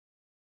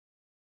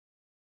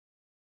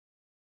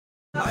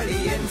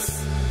Aliyans.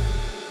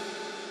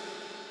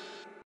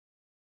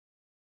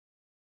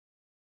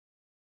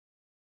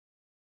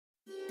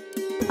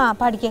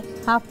 പഠിക്കേ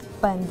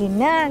അപ്പം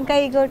തിന്നാ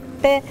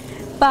കൈകൊട്ട്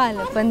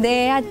പാലപ്പന്തേ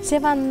അച്ഛ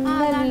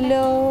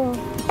വന്നല്ലോ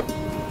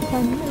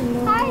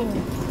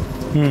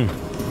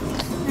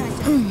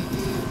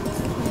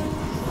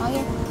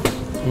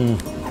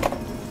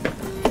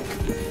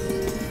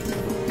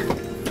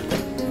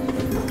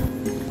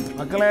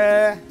മക്കളെ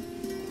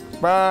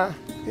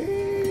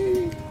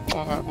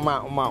ഉമ്മ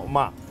ഉമ്മ ഉമ്മ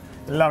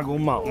എല്ലാവർക്കും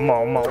ഉമ്മ ഉമ്മ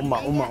ഉമ്മ ഉമ്മ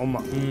ഉമ്മ ഉമ്മ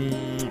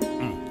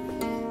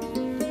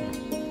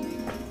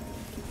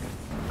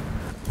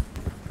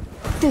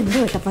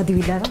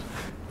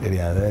ശരി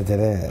അത്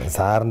ചില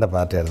സാറിൻ്റെ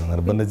പാർട്ടിയായിരുന്നു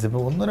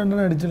നിർബന്ധിച്ചപ്പോൾ ഒന്നോ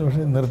രണ്ടെണ്ണം അടിച്ചുള്ളൂ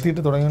പക്ഷെ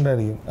നിർത്തിയിട്ട്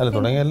തുടങ്ങിയോണ്ടായിരിക്കും അല്ല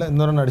തുടങ്ങിയല്ല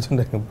ഇന്നൊരെണ്ണം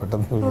അടിച്ചോണ്ടായിരിക്കും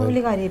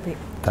പെട്ടെന്ന്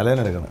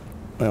തലേനെടുക്കണം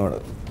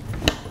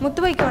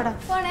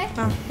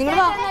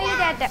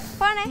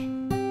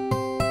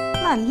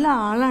നല്ല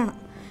ആളാണ്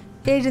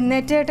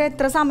എഴുന്നേറ്റേട്ടാ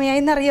എത്ര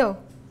സമയായിന്നറിയോ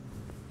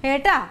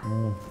ഏട്ടാ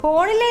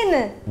ഫോണില്ലേ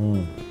ഇന്ന്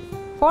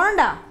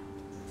ഫോണുണ്ടാ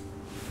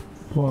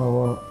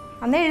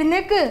അന്ന്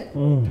എഴുന്നേക്ക്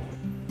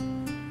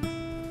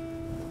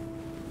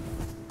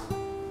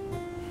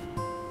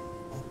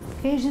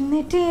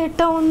എഴുന്നേറ്റ്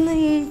ഏട്ടാ ഒന്ന്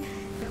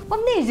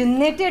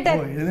എഴുന്നേറ്റ് ഏട്ടാ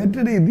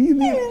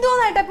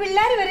എന്തോന്നേട്ടാ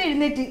പിള്ളേര് വരെ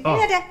എഴുന്നേറ്റ്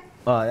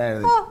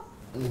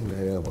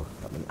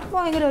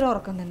ഭയങ്കര ഒരു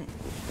ഉറക്കം തന്നെ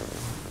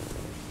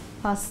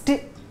ഫസ്റ്റ്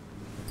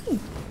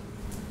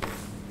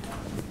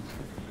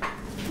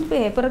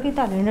പേപ്പറൊക്കെ ഈ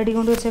തലേൻ്റെ അടി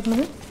കൊണ്ട്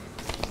വെച്ചേക്കുന്നത്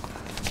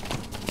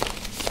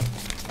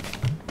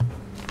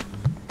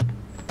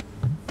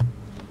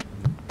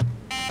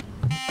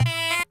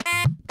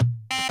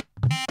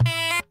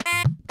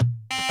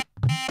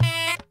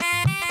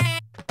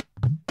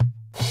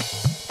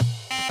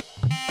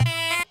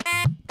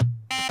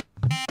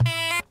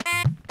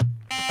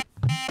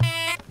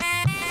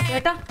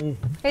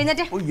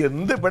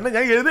എന്ത് പെണ്ണ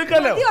ഞാൻ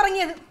എഴുന്നേക്കാലോ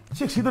ഉറങ്ങിയത്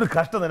ഇതൊരു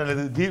കഷ്ടം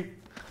തന്നെയല്ലേ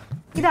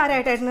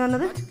ഇതാരായിട്ടായിരുന്നു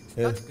വന്നത്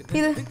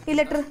ഇത് ഈ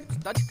ലെറ്റർ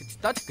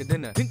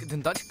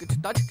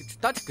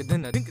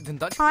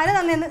ആരാ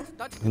തന്നെന്ന്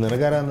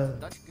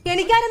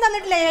എനിക്കാരും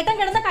തന്നിട്ടില്ല ഏട്ടൻ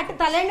കിടന്ന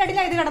തലേന്റെ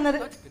അടിയിലാണ് ഇത് കിടന്നത്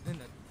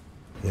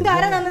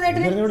ഇതാരാ തന്നത്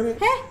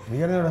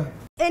ഏട്ടന്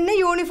എന്നെ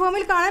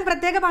യൂണിഫോമിൽ കാണാൻ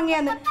പ്രത്യേക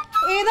ഭംഗിയാന്ന്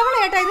ഏതവള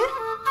ഏട്ടാ ഇത്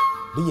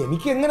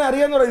എനിക്ക് എങ്ങനെ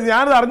അറിയാന്ന് പറയാം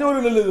ഞാനത്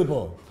അറിഞ്ഞുപോലില്ലല്ലോ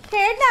ഇതിപ്പോ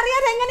ഏട്ടൻ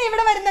അറിയാതെ എങ്ങനെ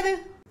ഇവിടെ വരുന്നത്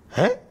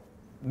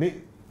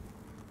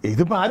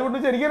ഇതിപ്പോ ആരും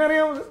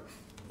എനിക്കറിയാം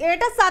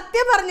ഏട്ടാ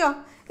സത്യം പറഞ്ഞോ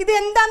ഇത്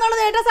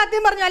എന്താന്നുള്ളത് ഏട്ടാ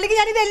സത്യം പറഞ്ഞോ അല്ലെങ്കിൽ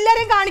ഞാൻ ഇത്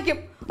എല്ലാരെയും കാണിക്കും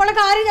ഉള്ള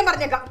കാര്യം ഞാൻ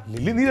പറഞ്ഞേക്കാം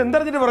നീ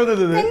എന്തറിഞ്ഞിട്ട്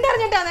പറയുന്നത്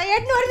എന്തറിഞ്ഞിട്ടാണ്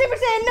ഏട്ടന് ഒരു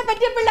നിമിഷം എന്നെ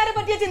പറ്റിയ പിള്ളേരെ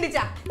പറ്റിയ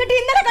ചിന്തിച്ചാ എന്നിട്ട്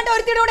ഇന്നലെ കണ്ട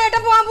ഒരുത്തിയുടെ കൂടെ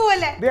ഏട്ടൻ പോകാൻ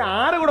പോവല്ലേ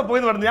ആരെ കൂടെ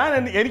പോയെന്ന് പറഞ്ഞു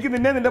ഞാൻ എനിക്ക്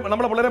നിന്നെ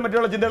നമ്മളെ പിള്ളേരെ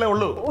പറ്റിയുള്ള ചിന്തകളെ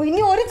ഉള്ളൂ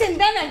ഇനി ഒരു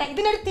ചിന്തയും വേണ്ട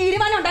ഇതിനൊരു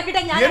തീരുമാനം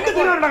ഉണ്ടാക്കിയിട്ടാ ഞാൻ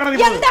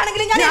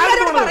എന്താണെങ്കിലും ഞാൻ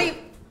എല്ലാവരോടും പറയും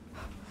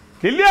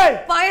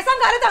വയസ്സാം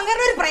കാലത്ത്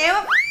അങ്ങനെ ഒരു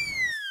പ്രേമം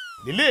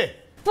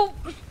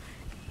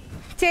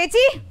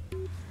ചേച്ചി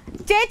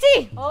ചേച്ചി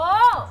ഓ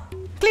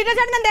ക്ലീറ്റോ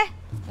ചേട്ടൻ എന്തേ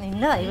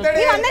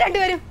നീ വന്ന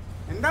രണ്ടുപേരും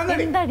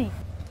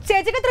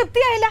ചേച്ചിക്ക്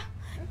തൃപ്തിയായില്ല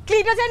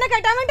ക്ലീറ്റോ ചേട്ടനെ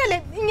കെട്ടാൻ വേണ്ടല്ലേ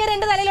ഇങ്ങനെ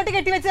എന്റെ തലയിലോട്ട്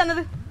കെട്ടിവെച്ച്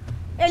തന്നത്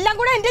എല്ലാം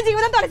കൂടെ എന്റെ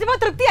ജീവിതം തുറച്ചപ്പോ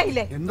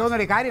തൃപ്തിയായില്ലേ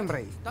എന്തോന്നടി കാര്യം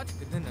പറയ്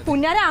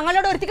പുന്നാര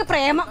ആങ്ങളോട് ഒരുത്തിക്ക്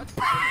പ്രേമം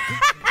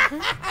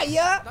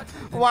അയ്യോ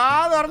വാ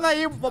തുറന്ന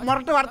ഈ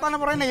മുരട്ട് വർത്താനം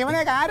പറയുന്ന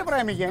ഇവനെയൊക്കെ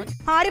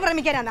ആര്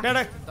പ്രേമിക്കാനാ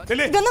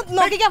ഇതൊന്ന്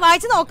നോക്കിക്കാ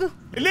വായിച്ചു നോക്ക്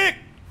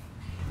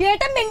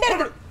ഏട്ടൻ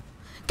മിണ്ടരുത്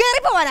കേറി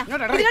പോവാനാ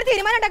ഇതിനൊരു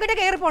തീരുമാനം ഉണ്ടാക്കിട്ട്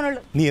കേറി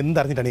പോണുള്ളൂ നീ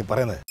എന്തറിഞ്ഞിട്ടാണ് ഈ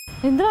പറയുന്നത്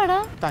എന്തുവാടാ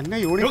തന്നെ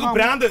യൂണിഫോം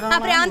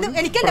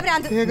എനിക്കെന്റെ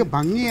ഭ്രാന്ത്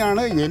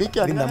ഭംഗിയാണ്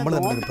എനിക്ക് നമ്മൾ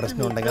തമ്മിൽ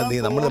പ്രശ്നം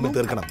ഉണ്ടെങ്കിൽ നമ്മൾ തമ്മിൽ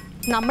തീർക്കണം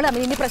നമ്മൾ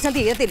തമ്മിൽ ഇനി പ്രശ്നം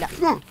തീരത്തില്ല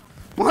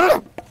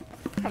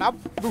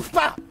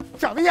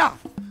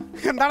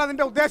എന്താണ്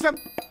അതിന്റെ ഉദ്ദേശം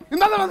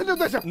എന്താണ് അതിന്റെ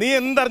ഉദ്ദേശം നീ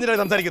എന്തറിഞ്ഞിട്ടാ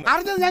സംസാരിക്കുന്നത്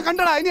അറിഞ്ഞത് ഞാൻ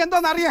കണ്ടടാ ഇനി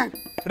എന്തോന്ന് അറിയാൻ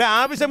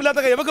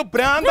ആവശ്യമില്ലാത്ത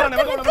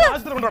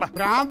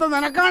ഭ്രാന്ത്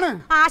നിനക്കാണ്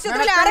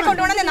ആശുപത്രിയിൽ ആരെ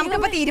കൊണ്ടുപോകണമെന്ന്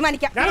നമുക്കിപ്പോ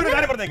തീരുമാനിക്കാം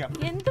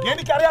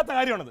എനിക്കറിയാത്ത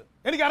കാര്യമാണത്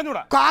എനിക്ക്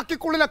അറിഞ്ഞൂടാ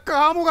കാക്കിക്കുള്ളിലെ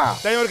കാമുക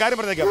ഒരു കാര്യം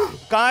പറഞ്ഞേക്കാം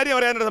കാര്യം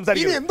അറിയാനായിട്ട്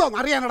സംസാരിക്കും എന്തോന്ന്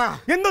അറിയാനടാ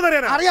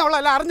അറിയാവുള്ള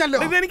അറിഞ്ഞല്ലോ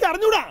എനിക്ക്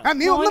അറിഞ്ഞൂടാ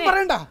നീ ഒന്നും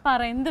പറയണ്ട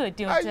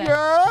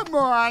അയ്യോ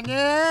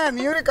മോനെ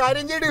നീ ഒരു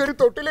കാര്യം ചെയ്ത് ഒരു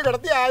തൊട്ടില്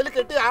കിടത്തി അതിൽ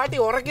കെട്ടി ആട്ടി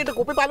ഉറക്കിയിട്ട്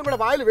കുപ്പിപ്പാലും കൂടെ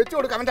വായിൽ വെച്ചു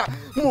കൊടുക്കാം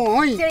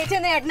മോയ് ചേച്ചി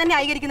ഏട്ടനെ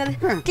ന്യായീകരിക്കുന്നത്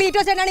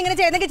ക്ലീറ്റോ ചേട്ടനാണ് ഇങ്ങനെ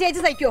ചെയ്യുന്നെങ്കിൽ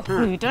ചേച്ചി സഹിക്കോ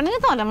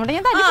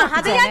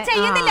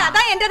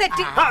അതാ എന്റെ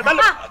തെറ്റ്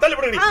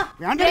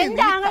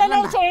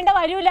ചെയ്യേണ്ട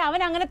വരൂല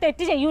അവൻ അങ്ങനെ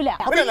തെറ്റ് ചെയ്യൂല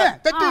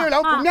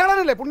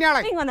പുണ്യാളനല്ലേ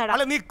പുണ്യാളൻ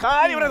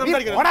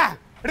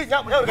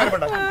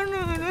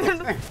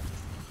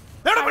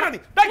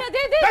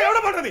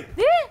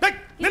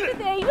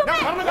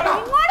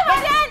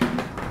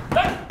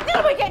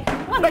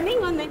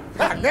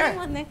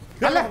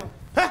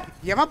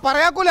യമ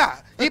പറയാക്കൂല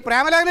ഈ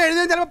പ്രേമലേഖനം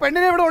എഴുതിയ ചിലപ്പോ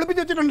പെണ്ണിനെ ഇവിടെ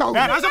ഒളിപ്പിച്ച് വെച്ചിട്ടുണ്ടാവും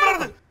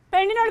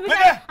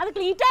അത്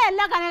ക്ലീറ്റോ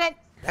അല്ല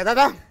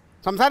കനകൻ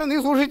സംസാരം നീ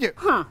സൂക്ഷിച്ച്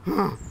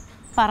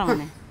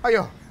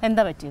അയ്യോ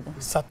എന്താ പറ്റിയത്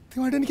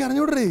സത്യമായിട്ട് എനിക്ക്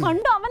അറിഞ്ഞൂടേ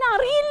അവൻ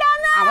അറിയില്ല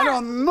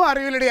അവനൊന്നും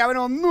അറിയില്ലടി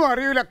അവനൊന്നും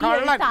അറിയില്ല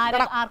കള്ളൻ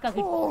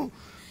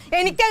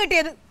എനിക്കാ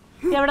കിട്ടിയത്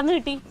എവിടെ നിന്ന്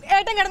കിട്ടി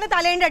ഏട്ടൻ കിടന്ന്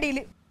തലേന്റെ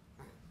അടിയില്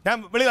ഞാൻ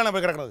വെളി കാണാൻ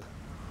പോയി കിടക്കുന്നത്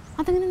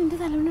അതെങ്ങനെ നിന്റെ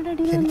തലമുടെ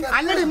അടിയിൽ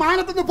അല്ലടി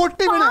മാനത്തുനിന്ന്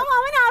പൊട്ടി വീണ്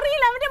അവൻ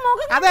അറിയില്ല അവന്റെ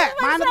അതെ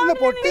മാനത്തുനിന്ന്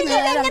പൊട്ടി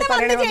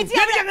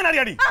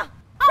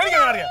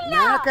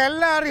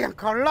നിനക്കെല്ലാം അറിയാം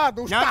കള്ള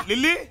ദുഷ്ട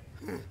ലില്ലി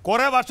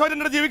കൊറേ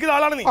വർഷമായിട്ട് ജീവിക്കുന്ന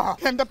ആളാണ് നീ.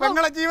 എന്റെ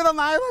പെങ്ങളെ ജീവിതം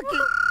നായവാക്കി.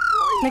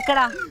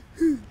 നിക്കടാ,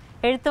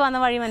 എഴുത്ത് വന്ന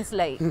വഴി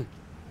മനസ്സിലായി.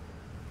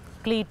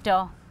 ക്ലീറ്റോ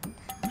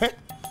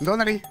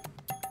എന്തോന്നടി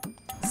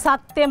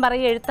സത്യം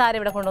പറയും, എഴുത്താരെ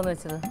ഇവിടെ കൊണ്ടുവന്ന്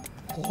വെച്ചത്?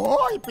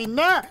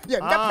 പിന്നെ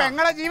എന്റെ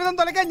പെങ്ങളെ ജീവിതം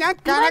തൊലക്കാൻ ഞാൻ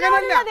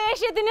കനകനല്ല.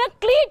 ദേഷ്യത്തിന്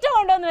ക്ലീറ്റോ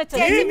കൊണ്ടുവന്ന്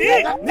വെച്ചത്.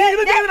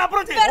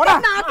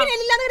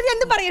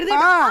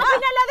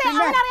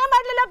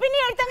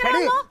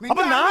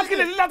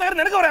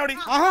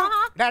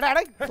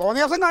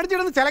 തോന്നിയ ദിവസം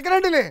കാണിച്ചിരുന്ന്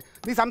ചിലക്കരണ്ടില്ലേ?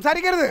 നീ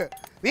സംസാരിക്കരുത്.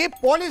 നീ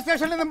പോലീസ്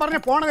സ്റ്റേഷനിൽ നിന്നും പറഞ്ഞ്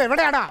പോണത്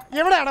എവിടെയാടാ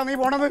നീ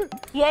പോണത്?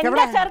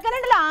 എന്റെ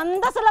ചെറുക്കനുണ്ടല്ലോ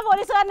അന്തസ്സുള്ള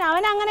പോലീസുകാരൻ,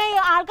 അവൻ അങ്ങനെ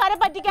ആൾക്കാരെ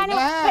പറ്റിക്കാനും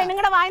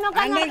പെണ്ണുങ്ങളുടെ വായി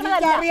നോക്കാൻ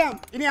അറിയാം.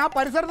 ഇനി ആ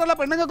പരിസരത്തുള്ള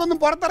പെണ്ണുങ്ങൾക്കൊന്നും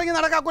പുറത്തിറങ്ങി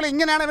നടക്കാക്കൂല.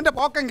 ഇങ്ങനെയാണ് ഇവന്റെ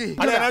പോക്കെങ്കിൽ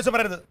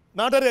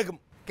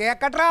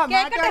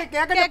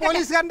കേക്കട്ടെ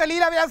പോലീസുകാരന്റെ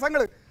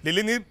ലീലാവ്യാസങ്ങള്.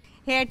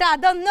 ഏട്ടാ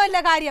അതൊന്നുമല്ല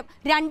കാര്യം.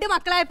 2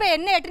 മക്കളായപ്പോ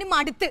എന്നെ ഏട്ടന്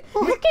മടുത്ത്.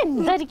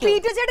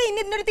 ചേട്ടാ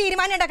ഇന്നൊരു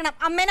തീരുമാനം ഉണ്ടാക്കണം.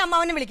 അമ്മേനെ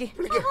അമ്മാവനെ വിളിക്ക്.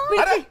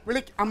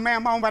 അമ്മ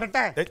അമ്മാവൻ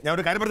വരട്ടെ. ഞാൻ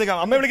ഒരു കാര്യം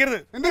പറഞ്ഞേക്കാം, അമ്മയെ വിളിക്കരുത്.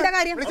 എന്താ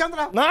കാര്യം?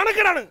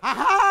 നാണക്കേടാണ്.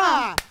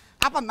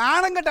 അപ്പൊ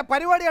നാണം കെട്ട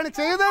പരിപാടിയാണ്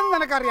ചെയ്തതെന്ന്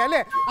നിനക്കറിയാം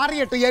അല്ലേ?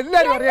 അറിയട്ടെ,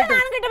 എല്ലാരും അറിയട്ടെ.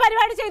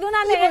 പരിപാടി ചെയ്തു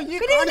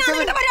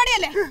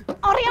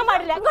അറിയാൻ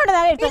പാടില്ല.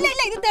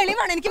 ഇത്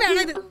തെളിവാണ്, എനിക്ക്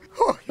വേണത്.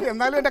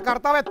 എന്നാലും എന്റെ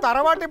കർത്താവെ,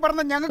 തറവാട്ടി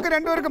പറഞ്ഞ ഞങ്ങൾക്ക്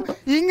രണ്ടുപേർക്കും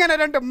ഇങ്ങനെ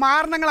 2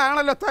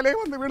 മാരണങ്ങളാണല്ലോ തലയിൽ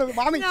വന്ന് വീണത്.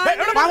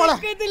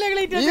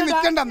 നീ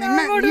നിൽക്കണ്ട,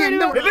 നിന്നെ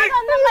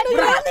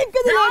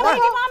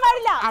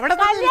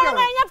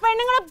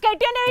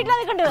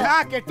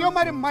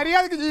കെട്ടിയന്മാര്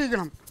മര്യാദക്ക്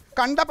ജീവിക്കണം.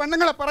 കണ്ട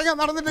പെണ്ണുങ്ങളെ പിറകെ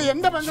നടന്നിട്ട്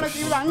എന്റെ പെണ്ണുങ്ങളെ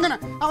ജീവിതം അങ്ങനെ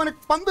അവന്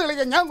പന്ത്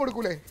കളിക്കാൻ ഞാൻ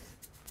കൊടുക്കൂലേ?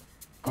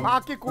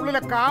 ബാക്കി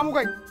കുള്ളിലെ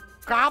കാമുകൻ,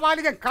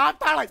 കാവാലികൻ,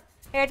 കാട്ടാളൻ.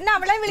 ഏട്ടനെ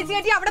അവളെ വിളിച്ചു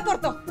കയറ്റി അവിടെ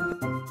പുറത്തോ.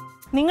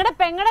 നിങ്ങളുടെ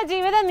പെങ്ങളുടെ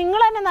ജീവിതം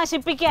നിങ്ങൾ തന്നെ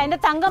നശിപ്പിക്കുക. എന്റെ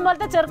തങ്കം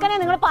പോലത്തെ ചെറുക്കനെ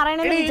നിങ്ങൾ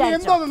പറയണെന്ന്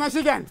എന്തോ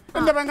നശിക്കാൻ?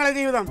 എന്റെ പെങ്ങളെ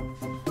ജീവിതം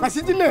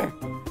നശിച്ചില്ലേ?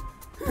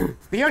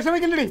 നീ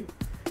വിഷമിക്കില്ലടി.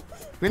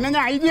 പിന്നെ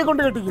ഞാൻ ഐജിയെ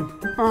കൊണ്ട് കെട്ടിക്കും.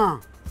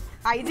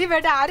 ഐജി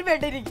വേണ്ട, ആരും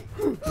വേണ്ടിരിക്കും.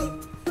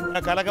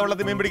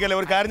 കലക്കവെള്ളത്തിൽ മീൻ പിടിക്കല്ലേ?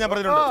 ഒരു കാര്യം ഞാൻ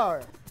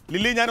പറഞ്ഞിട്ടുണ്ട്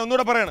ലില്ലി, ഞാൻ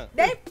ഒന്നുകൂടെ പറയാണ്.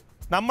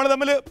 നമ്മൾ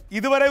തമ്മിൽ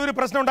ഇതുവരെ ഒരു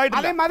പ്രശ്നം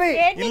ഉണ്ടായിട്ടില്ല.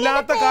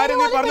 ഇല്ലാത്ത കാര്യം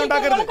നീ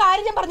പറഞ്ഞുണ്ടാക്കരുത്.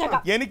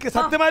 എനിക്ക്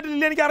സത്യമായിട്ട്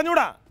ലില്ലി എനിക്ക്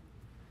അറിഞ്ഞൂടാ.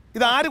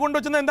 ഇത് ആര്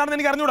കൊണ്ടുവച്ചെന്ന് എന്താണെന്ന്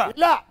എനിക്ക് അറിഞ്ഞൂടാ.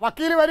 ഇല്ല,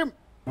 വക്കീല് വരും,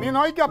 നീ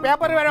നോക്കിക്കോ.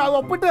 പേപ്പർ വരും, അത്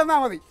ഒപ്പിട്ട് തന്നാ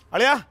മതി.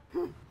 അളിയാ,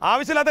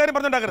 ആവശ്യമില്ലാത്ത കാര്യം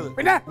പറഞ്ഞുണ്ടാക്കരുത്.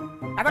 പിന്നെ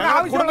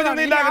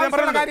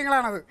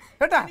കാര്യങ്ങളാണത്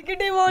കേട്ടാ.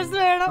 ഡിവോഴ്സ്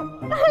വേണം.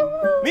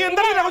 നീ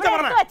എന്താ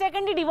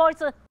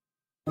ഡിവോഴ്സ്?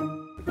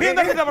 നീ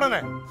എന്താ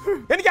പറഞ്ഞേ?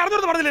 എനിക്ക്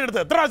അറിഞ്ഞൂടെ പറഞ്ഞില്ല.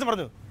 എടുത്ത് എത്ര പ്രാവശ്യം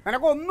പറഞ്ഞു?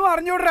 നിനക്ക് ഒന്നും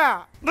അറിഞ്ഞൂടാ.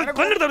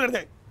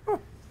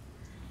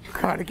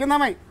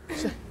 കളിക്കുന്നമ്മ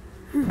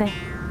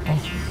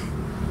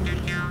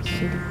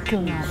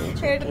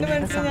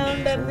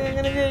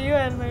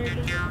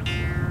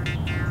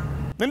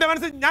നിന്റെ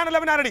മനസ്സിൽ ഞാനല്ല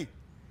പിന്നെ ആരടി?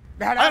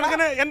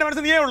 എന്റെ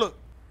മനസ്സിൽ നീയേ ഉള്ളൂ.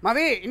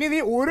 മതി, ഇനി നീ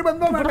ഒരു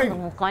ബന്ധവും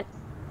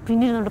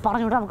പിന്നെ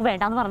പറഞ്ഞൂടാ. നമുക്ക്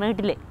വേണ്ടാന്ന് പറഞ്ഞു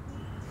കിട്ടില്ലേ?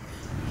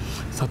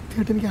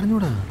 സത്യമായിട്ട് എനിക്ക്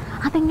അറിഞ്ഞൂടാ.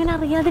 അതെങ്ങനെ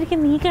അറിയാതിരിക്കും?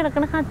 നീ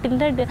കിടക്കണ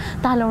കട്ടിലിന്റെ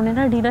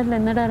തലോണിന്റെ അടിയിലല്ല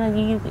എന്നിട്ടാണ്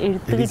ഈ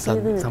എഴുത്ത്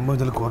കിട്ടിയത്.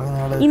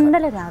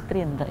 ഇന്നലെ രാത്രി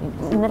എന്താ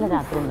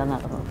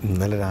നടന്നത്?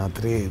 ഇന്നലെ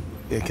രാത്രി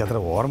എനിക്ക് അത്ര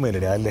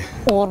ഓർമ്മയില്ലേ? അല്ലേ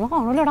ഓർമ്മ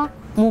കാണൂലടാ.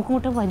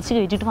 മൂക്കുമുട്ട വലിച്ചു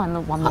കയറ്റിട്ട്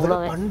വന്നോളൂ.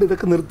 പണ്ട്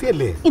ഇതൊക്കെ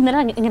നിർത്തിയല്ലേ? ഇന്നലെ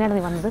എങ്ങനെയാണ്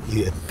നീ വന്നത്?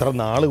 എത്ര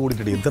നാൾ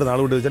കൂടിയിട്ട്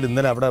വെച്ചാൽ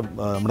ഇന്നലെ അവിടെ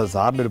നമ്മുടെ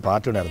സാറിൻ്റെ ഒരു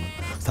പാർട്ടി ഉണ്ടായിരുന്നു.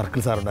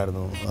 സർക്കിൾ സാർ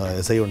ഉണ്ടായിരുന്നു,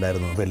 SI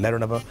ഉണ്ടായിരുന്നു. അപ്പോൾ എല്ലാവരും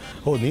ഉണ്ടപ്പോൾ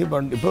നീ ഇപ്പോൾ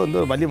എന്തോ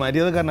വലിയ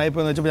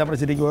മര്യാദക്കാരനായിപ്പോൾ എന്ന് വെച്ചപ്പോൾ ഞാൻ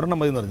ശരിക്കും ഒരെണ്ണം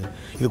മതി എന്ന് പറഞ്ഞു.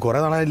 ഇത് കുറേ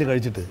നാളായില്ലേ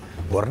കഴിച്ചിട്ട്.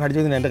 ഒരെണ്ണം അടിച്ചു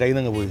കഴിഞ്ഞാൽ എൻ്റെ കയ്യിൽ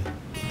നിന്ന് പോയി.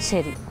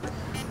 ശരി,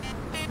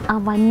 ആ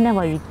വന്ന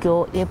വഴിക്കോ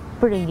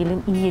എപ്പോഴെങ്കിലും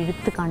ഈ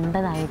എഴുത്ത്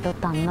കണ്ടതായിട്ടോ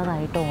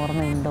തന്നതായിട്ടോ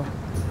ഓർമ്മയുണ്ടോ?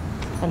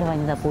 അല്ല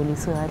വനിതാ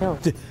പോലീസുകാരോ?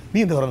 നീ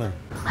എന്താ പറഞ്ഞത്?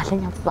 അല്ല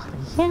ഞാൻ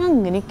പറയാം,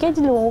 അങ്ങനെയൊക്കെ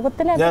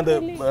ലോകത്തിലെ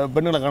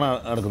പെണ്ണുങ്ങളെ കാണാൻ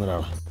നടക്കുന്ന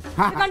ഒരാളാണ്.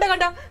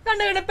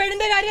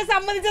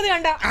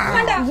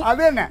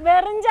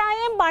 വെറും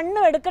ചായയും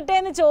ബണ്ണും എടുക്കട്ടെ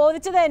എന്ന്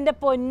ചോദിച്ചത് എന്റെ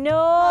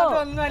പൊന്നോ.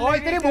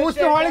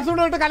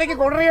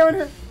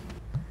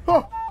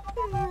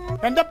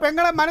 എന്റെ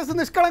പെങ്ങളെ മനസ്സ്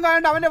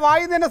നിഷ്കളങ്കാണ്ട് അവന്റെ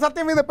വായി തന്നെ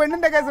സത്യം. ഇത്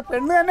പെണ്ണിന്റെ കേസ്,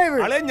 പെണ്ണ് തന്നെ ഇത്.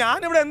 ഞാൻ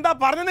ഇവിടെ എന്താ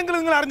പറഞ്ഞെങ്കിൽ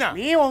നിങ്ങൾ അറിഞ്ഞ?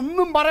 നീ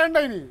ഒന്നും പറയണ്ട.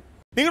 ഇനി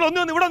നിങ്ങൾ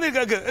ഒന്നും ഇവിടെ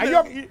കേക്ക്.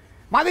 അയ്യോ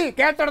മതി,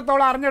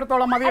 കേട്ടെടുത്തോളം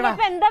അറിഞ്ഞെടുത്തോളം മതി.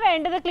 എന്താ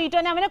വേണ്ടത്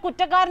ക്ലീറ്റോനെ? അവനെ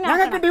കുറ്റക്കാരനാണ്.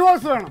 ഞങ്ങൾക്ക്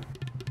ഡിവോഴ്സ് വേണം.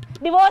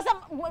 ഡിവോഴ്സ്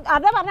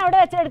അതാ പറഞ്ഞ അവിടെ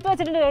എടുത്തു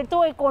വെച്ചിട്ടുണ്ട്. എടുത്തു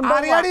പോയി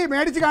കൊണ്ടുപോയി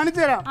മേടിച്ച്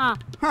കാണിച്ചു തരാം.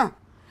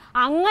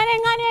 അങ്ങനെ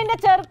എങ്ങാനും എന്റെ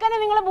ചെറുക്കനെ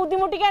നിങ്ങൾ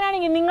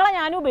ബുദ്ധിമുട്ടിക്കാനാണെങ്കിൽ നിങ്ങളെ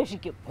ഞാനും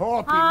ഉപേക്ഷിക്കും.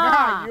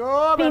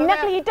 പിന്നെ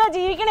ക്ലീറ്റോ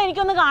ജീവിക്കണ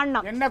എനിക്കൊന്ന്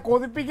കാണണം. എന്നെ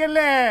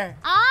കൊതിപ്പിക്കല്ലേ?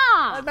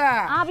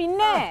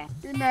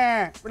 പിന്നെ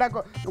ഇവിടെ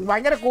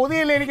ഭയങ്കര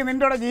കൊതിയല്ലേ എനിക്ക്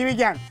നിന്റെ കൂടെ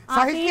ജീവിക്കാൻ.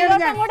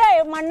 കൂടെ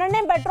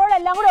മണ്ണെണ്ണയും പെട്രോളും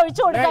എല്ലാം കൂടെ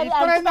ഒഴിച്ചു കൊടുക്കാൻ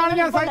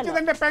ഞാൻ സഹിച്ചത്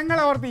എന്റെ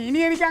പെങ്ങളെ ഓർത്തി. ഇനി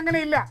എനിക്ക് അങ്ങനെ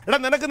ഇല്ല. എടാ,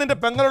 നിനക്ക് നിന്റെ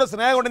പെങ്ങളോട്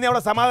സ്നേഹം കൊണ്ട് നീ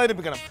അവിടെ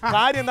സമാധാനിപ്പിക്കണം.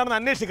 കാര്യം എന്താണെന്ന്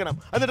അന്വേഷിക്കണം.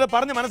 എന്നിട്ട്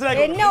പറഞ്ഞ്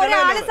മനസ്സിലാക്കി. എന്നെ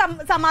ഒരാള്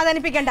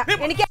സമാധാനിപ്പിക്കണ്ട,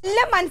 എനിക്ക്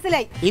എല്ലാം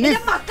മനസ്സിലായി.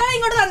 മക്കളെ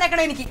ഇങ്ങോട്ട്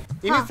തന്നേക്കണം. എനിക്ക്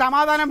ഇനി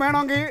സമാധാനം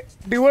വേണമെങ്കിൽ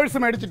ഡിവോഴ്സ്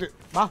മേടിച്ചിട്ട്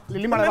വാ.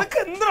 ലില്ലി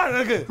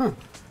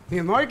നീ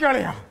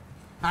നോക്കിയാളിയാ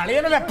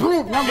അളിയനല്ലേ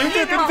ഞാൻ വിളിച്ച്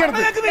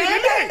തിരിച്ചെടുത്ത്.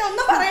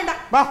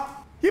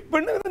 ഈ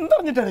പെണ്ണ്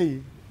എന്തറിഞ്ഞിട്ടാണ്?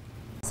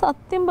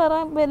 സത്യം പറ,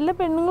 വല്ല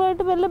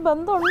പെണ്ണുങ്ങളായിട്ട് വല്ല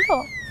ബന്ധമുണ്ടോ?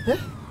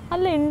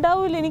 അല്ല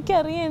ഉണ്ടാവൂല,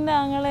 എനിക്കറിയാം എന്റെ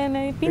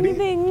ആങ്ങളേനെ. പിന്നെ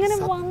ഇത് എങ്ങനെ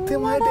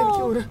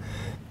വന്നോ?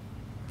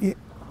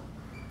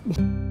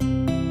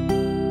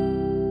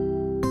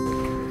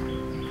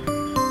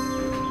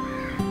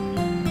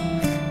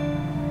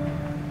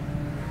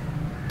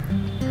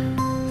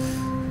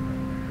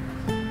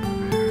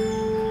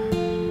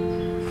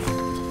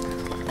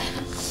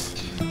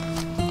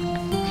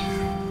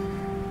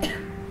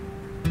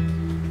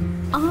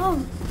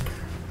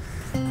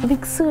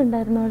 വിക്സ്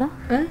കണ്ടായിരുന്നോടാ?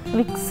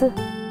 വിക്സ്?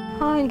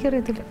 ആ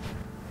എനിക്കറിയത്തില്ല.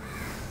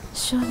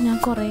 ഞാൻ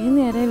കുറേ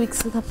നേരം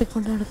വിക്സ്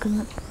തപ്പിക്കൊണ്ട്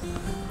നടക്കുന്നു.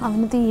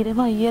 അവന് തീരെ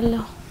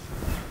വയ്യല്ലോ,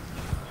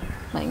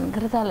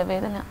 ഭയങ്കര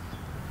തലവേദന.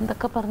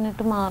 എന്തൊക്കെ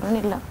പറഞ്ഞിട്ട്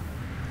മാറണില്ല.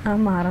 ആ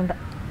മാറണ്ട,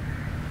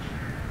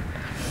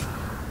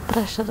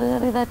 പ്രഷർ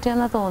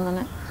കയറിയതാറ്റാന്നാ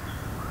തോന്നണേ.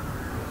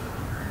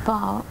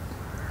 പാവം,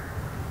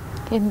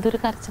 എന്തൊരു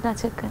കരച്ചിലാ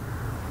ചെക്കൻ.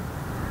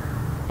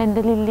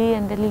 എൻ്റെ ലില്ലി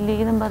എൻ്റെ ലില്ലി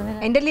എന്നും പറഞ്ഞു.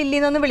 എൻ്റെ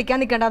ലില്ലിന്നൊന്നും വിളിക്കാൻ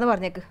നിൽക്കണ്ടെന്ന്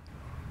പറഞ്ഞേക്ക്.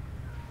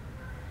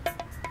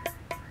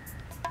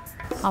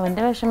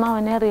 അവൻ്റെ വിഷമം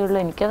അവനെ അറിയുള്ളൂ,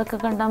 എനിക്കതൊക്കെ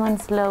കണ്ടാൽ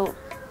മനസ്സിലാവും.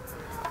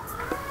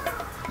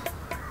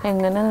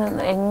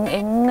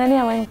 എങ്ങനെ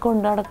അവൻ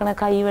കൊണ്ടു നടക്കണേ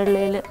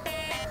കൈവെള്ളയിൽ.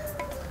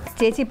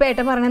 ചേച്ചി ഇപ്പം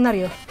ഏട്ടൻ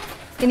പറഞ്ഞെന്നറിയോ?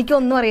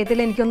 എനിക്കൊന്നും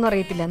അറിയത്തില്ല, എനിക്കൊന്നും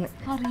അറിയത്തില്ല എന്ന്.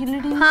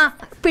 ആ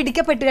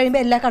പിടിക്കപ്പെട്ട്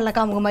കഴിയുമ്പോൾ എല്ലാ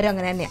കള്ളക്കാമുകന്മാരും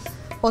അങ്ങനെ തന്നെയാണ്,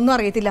 ഒന്നും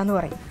അറിയത്തില്ല എന്ന്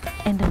പറയും.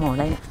 എൻ്റെ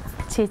മോളെ,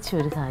 ചേച്ചി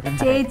ഒരു കാര്യം,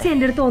 ചേച്ചി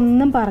എൻ്റെ അടുത്ത്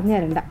ഒന്നും പറഞ്ഞു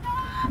തരണ്ട.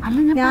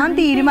 ഞാൻ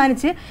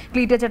തീരുമാനിച്ച്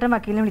ക്ലീറ്റോ ചേട്ടൻ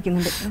വക്കീലിനെ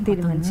വിളിക്കുന്നുണ്ട്.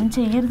 തീരുമാനിച്ചു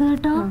ചെയ്യരുത്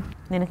കേട്ടോ.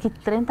 നിനക്ക്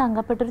ഇത്രയും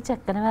തങ്കപ്പെട്ടൊരു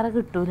ചെക്കനെ വേറെ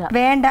കിട്ടൂല.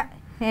 വേണ്ട,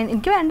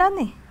 എനിക്ക്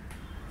വേണ്ടെന്നേ.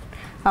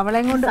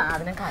 അവളെ കൊണ്ട്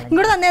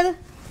ഇങ്ങോട്ട് തന്നേത്.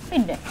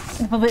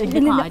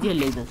 പിന്നെ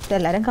കാര്യമല്ലേ ഇത്,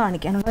 എല്ലാരും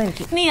കാണിക്കാനുള്ള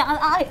എനിക്ക്. നീ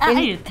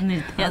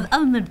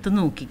അതൊന്ന് എടുത്ത്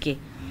നോക്കിക്കേ.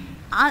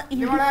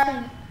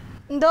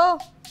 എന്തോ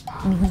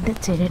നിന്റെ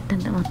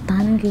ചേട്ടന്റെ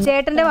വർത്താനം,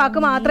 ചേട്ടന്റെ വാക്ക്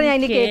മാത്രമേ ഞാൻ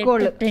ഇനി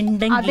കേൾക്കുള്ളൂ.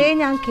 അതേ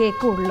ഞാൻ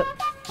കേൾക്കുള്ളൂ.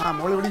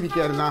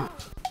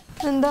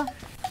 എന്താ?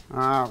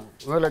 ആ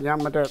അതല്ല, ഞാൻ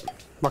മറ്റേ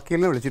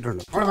വക്കീലിനെ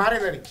വിളിച്ചിട്ടുണ്ട്.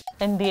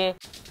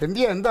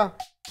 എന്താ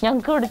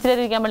ഞങ്ങക്ക്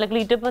വിളിച്ചിരിക്കാൻ പറ്റില്ല.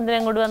 ക്ലീറ്റോ ഇപ്പൊ എന്തിനാ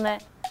ഇങ്ങോട്ട് വന്നേ?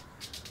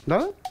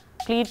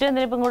 ക്ലീറ്റോ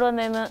എന്തിനാ ഇപ്പൊ ഇങ്ങോട്ട്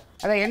വന്നേന്ന്?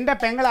 അതെ, എന്റെ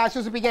പെങ്ങളെ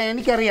ആശ്വസിപ്പിക്കാൻ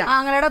എനിക്കറിയാം.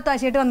 ആങ്ങളുടെ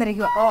ഒത്താശയായിട്ട്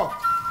വന്നിരിക്കുക.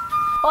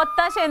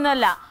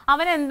 ഒത്താശയൊന്നുമല്ല,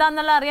 അവൻ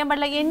എന്താന്നുള്ള അറിയാൻ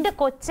പാടില്ല. എന്റെ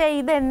കൊച്ചെ,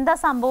 ഇത് എന്താ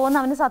സംഭവം എന്ന്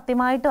അവന്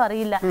സത്യമായിട്ടും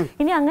അറിയില്ല.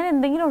 ഇനി അങ്ങനെ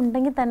എന്തെങ്കിലും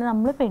ഉണ്ടെങ്കിൽ തന്നെ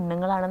നമ്മൾ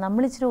പെണ്ണുങ്ങളാണ്,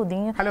 നമ്മൾ ഇച്ചിരി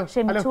ഒതുങ്ങി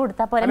ക്ഷമിച്ചു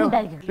കൊടുത്താൽ പോലെ.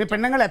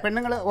 പെണ്ണുങ്ങളെ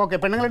ഓക്കെ,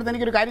 പെണ്ണുങ്ങളെടുത്ത്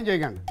എനിക്കൊരു കാര്യം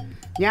ചോദിക്കാണ്.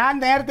 ഞാൻ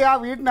നേരത്തെ ആ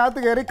വീട്ടിനകത്ത്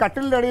കയറി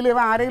കട്ടിലിൻ്റെ അടിയിൽ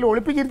ആരെങ്കിലും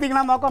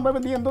ഒളിപ്പിച്ചിരുത്തിക്കണം നോക്കാൻ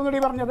പോയപ്പോൾ നീ എന്തോന്നടി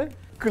പറഞ്ഞത്?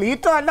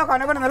 ക്ലീറ്റോ അല്ല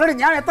കൊനകൊന നല്ലടി.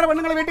 ഞാൻ എത്ര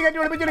പെണ്ണുങ്ങളെ വീട്ടിൽ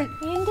കയറ്റി ഒളിപ്പിച്ചടി?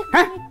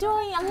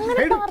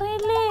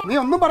 നീ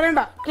ഒന്നും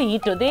പറയണ്ട.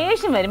 ക്ലീറ്റോ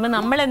ദേഷ്യം വരുമ്പോ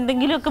നമ്മൾ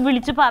എന്തെങ്കിലും ഒക്കെ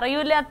വിളിച്ച്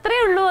പറയൂലേ, അത്രേ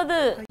ഉള്ളൂ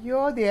അത്.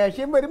 അയ്യോ,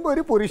 ദേഷ്യം വരുമ്പോ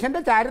ഒരു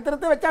പുരുഷന്റെ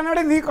ചാരിത്രത്തെ വെച്ചാണ്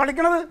നീ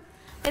കളിക്കണത്.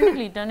 എന്റെ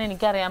ക്ലീറ്റോനെ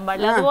എനിക്കറിയാൻ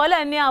പാടില്ല. അതുപോലെ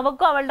തന്നെ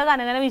അവക്കും അവളുടെ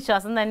കനകന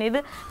വിശ്വാസം തന്നെ. ഇത്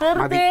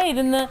വെറുതെ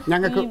ഇരുന്ന്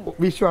ഞങ്ങൾക്ക്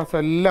വിശ്വാസം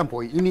എല്ലാം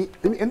പോയി. ഇനി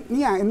നീ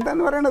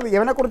എന്താന്ന് പറയണത്?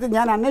 ഇവനെ കുറിച്ച്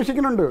ഞാൻ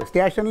അന്വേഷിക്കുന്നുണ്ട്.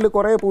 സ്റ്റേഷനിൽ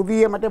കുറെ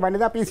പുതിയ മറ്റേ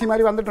വനിതാ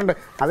PC-മാര് വന്നിട്ടുണ്ട്.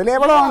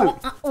 അതിലേവളാണ്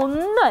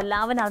ഒന്നുമല്ല.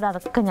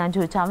 അതൊക്കെ ഞാൻ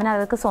ചോദിച്ചു.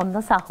 അവനതൊക്കെ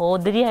സ്വന്തം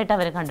സഹോദരിയായിട്ട്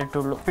അവരെ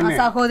കണ്ടിട്ടുള്ളൂ.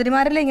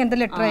 സഹോദരിമാരല്ലേ ഇങ്ങനത്തെ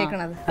ലെറ്റർ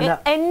അയക്കണത്?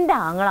 എന്റെ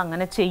ആങ്ങൾ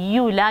അങ്ങനെ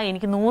ചെയ്യൂല.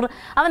 എനിക്ക് 100.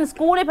 അവൻ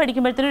സ്കൂളിൽ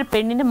പഠിക്കുമ്പോഴത്തേനും ഒരു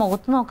പെണ്ണിന്റെ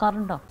മുഖത്ത്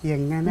നോക്കാറുണ്ടോ?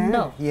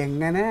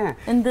 എങ്ങനെ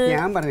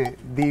ഞാൻ പറഞ്ഞ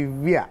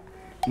ദിവ്യ,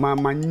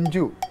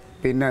 മഞ്ജു,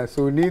 പിന്നെ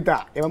സുനീത,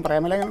 ഇവൻ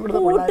പ്രേമലേഖനം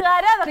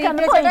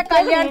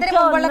കല്യാണത്തിന്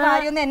മുമ്പുള്ള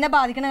കാര്യമൊന്നും എന്നെ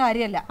ബാധിക്കുന്ന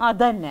കാര്യമല്ല.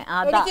 അതന്നെ,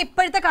 എനിക്ക്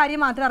ഇപ്പോഴത്തെ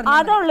കാര്യം മാത്രമേ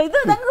അതുള്ളൂ. ഇത്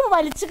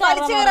വലിച്ചു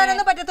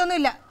കയറാനൊന്നും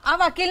പറ്റത്തൊന്നുമില്ല. ആ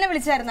വക്കീലിനെ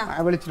വിളിച്ചായിരുന്നോ?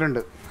 വിളിച്ചിട്ടുണ്ട്,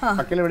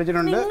 വക്കീലിനെ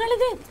വിളിച്ചിട്ടുണ്ട്.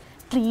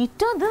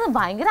 ക്ലീറ്റോ ഇത്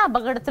ഭയങ്കര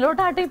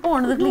അപകടത്തിലോട്ടായിട്ട്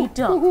പോണത്.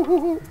 ക്ലീറ്റോ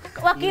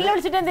വക്കീലിനെ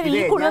വിളിച്ചിട്ട് എന്തെങ്കിലും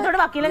ഈ കുടുംബത്തോട്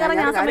വക്കീലെ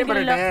ഞാൻ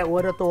സമയത്തില്ല.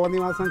 ഓരോ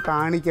തോന്നിവാസം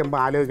കാണിക്കുമ്പോ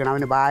ആലോചിക്കണം.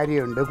 അവന്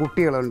ഭാര്യയുണ്ട്,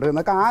 കുട്ടികളുണ്ട്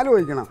എന്നൊക്കെ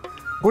ആലോചിക്കണം.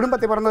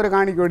 കുടുംബത്തിൽ പറഞ്ഞവര്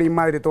കാണിക്കൂടി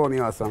ഇമാതിരി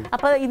തോന്നിവാസം.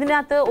 അപ്പൊ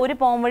ഇതിനകത്ത് ഒരു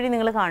പോംവഴി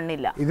നിങ്ങൾ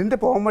കാണുന്നില്ല. ഇതിന്റെ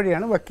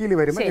പോംവഴിയാണ് വക്കീല്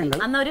വരുമ്പോ.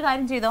 അന്ന് ഒരു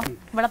കാര്യം ചെയ്തോ,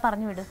 ഇവിടെ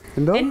പറഞ്ഞു വിട്.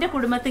 എന്റെ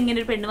കുടുംബത്തിൽ ഇങ്ങനെ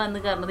ഒരു പെണ്ണ് വന്ന്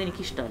കയറുന്നത്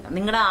എനിക്ക് ഇഷ്ടമല്ല.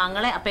 നിങ്ങളുടെ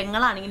ആങ്ങളെ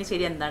പെങ്ങളാണെങ്കിലും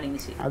ശരി,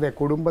 എന്താണെങ്കിലും ശരി. അതെ,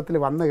 കുടുംബത്തിൽ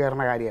വന്ന്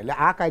കയറുന്ന കാര്യമല്ല.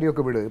 ആ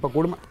കാര്യമൊക്കെ വിട്. ഇപ്പൊ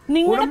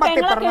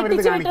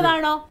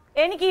വിട്ടതാണോ?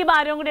 എനിക്ക് ഈ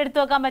ഭാരവും കൂടി എടുത്തു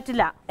വെക്കാൻ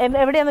പറ്റില്ല.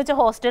 എവിടെയാന്ന് വെച്ചാൽ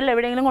ഹോസ്റ്റലിൽ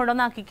എവിടെയെങ്കിലും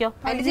കൊണ്ടുവന്ന് ആക്കിക്കോ.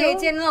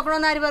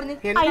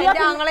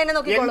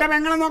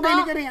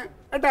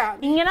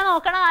 ഇങ്ങനെ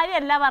നോക്കണ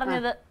കാര്യമല്ല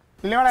പറഞ്ഞത്.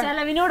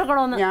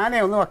 ഞാനേ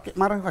ഒന്ന്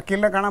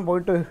വക്കീലിനെ കാണാൻ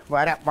പോയിട്ട്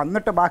വരാം.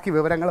 വന്നിട്ട് ബാക്കി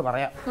വിവരങ്ങൾ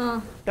പറയാം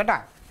കേട്ടാ.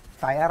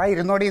 തയ്യാറായി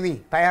ഇരുന്നോടി, നീ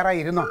തയ്യാറായി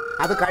ഇരുന്നോ.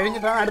 അത്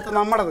കഴിഞ്ഞിട്ടാണ് അടുത്ത്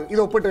നമ്മളത്.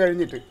 ഇത് ഒപ്പിട്ട്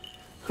കഴിഞ്ഞിട്ട്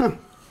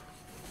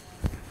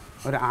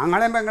ഒരു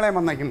ആങ്ങളെയും പെങ്ങളെയും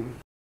വന്നേക്കുന്നു.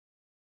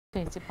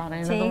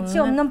 ചേച്ചി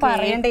ഒന്നും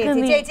പറയണ്ടേ.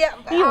 ചേച്ചി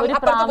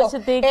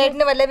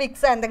വല്ല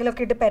വിക്സ് എന്തെങ്കിലും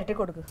ഒക്കെ ഇട്ട് പെരട്ടി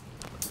കൊടുക്കും.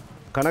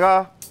 കനക,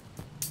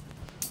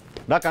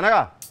 കനക,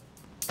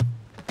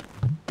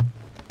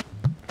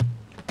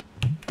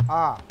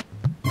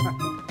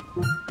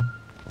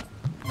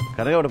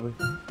 കനക അവിടെ പോയി?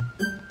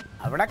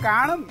 അവിടെ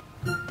കാണും.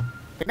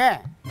 പിന്നെ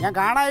ഞാൻ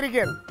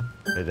കാണാതിരിക്കുന്നു.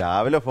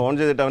 രാവിലെ ഫോൺ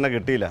ചെയ്തിട്ട് അവനെ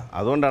കിട്ടിയില്ല,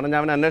 അതുകൊണ്ടാണ് ഞാൻ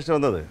അവനെ അന്വേഷിച്ച്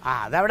വന്നത്.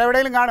 അതവിടെ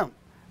എവിടെയെങ്കിലും കാണും.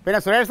 പിന്നെ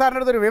സുരേഷ് സാറിൻ്റെ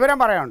അടുത്തൊരു വിവരം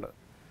പറയാനുണ്ട്.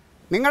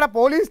 നിങ്ങളുടെ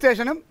പോലീസ്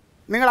സ്റ്റേഷനും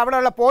നിങ്ങൾ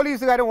അവിടെയുള്ള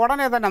പോലീസുകാരും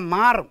ഉടനെ തന്നെ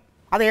മാറും.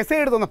 അത് SI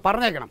എടുത്തൊന്ന്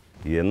പറഞ്ഞേക്കണം.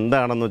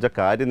 എന്താണെന്ന് വെച്ചാൽ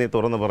കാര്യം നീ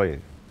തുറന്ന് പറയേ.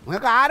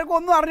 നിങ്ങൾക്ക് ആർക്കും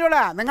ഒന്നും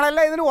അറിഞ്ഞൂടാ.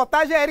 നിങ്ങളെല്ലാം ഇതിന്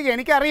ഒത്താശയായിരിക്കും,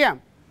 എനിക്കറിയാം.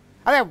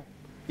 അതെ,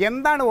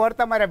 എന്താണ്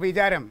ഓരോരുത്തന്മാരെ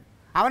വിചാരം?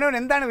 അവനവൻ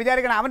എന്താണ്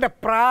വിചാരിക്കണം? അവൻ്റെ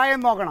പ്രായം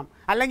നോക്കണം,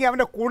 അല്ലെങ്കിൽ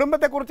അവൻ്റെ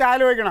കുടുംബത്തെക്കുറിച്ച്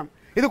ആലോചിക്കണം.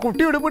 ഇത്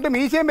കുട്ടി ഉടുപ്പിട്ട്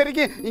മീശയും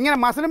പെരുക്കി ഇങ്ങനെ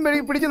മസിലും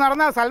പിടിച്ച്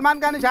നടന്നാൽ സൽമാൻ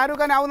ഖാനും ഷാരൂഖ്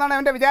ഖാനും ആവുന്നതാണ്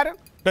അവൻ്റെ വിചാരം.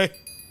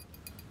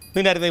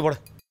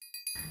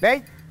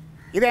 ഡേയ്,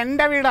 ഇത്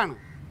എൻ്റെ വീടാണ്,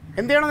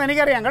 എന്ത് ചെയ്യണമെന്ന്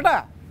എനിക്കറിയാം കേട്ടോ.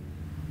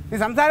 നീ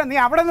സംസാരം, നീ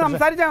അവിടെ നിന്ന്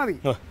സംസാരിച്ചാൽ മതി.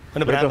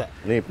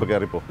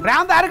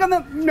 ഭ്രാന്ത് ആർക്കെന്ന്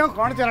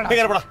കാണിച്ചു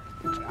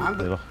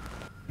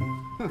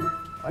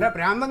ഒരേ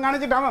ഭ്രാന്തം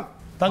കാണിച്ചിട്ടാവാം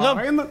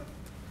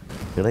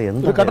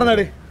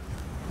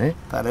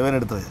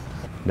തലവേനെടുത്തത്.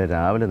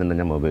 രാവിലെ തന്നെ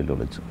ഞാൻ മൊബൈലിൽ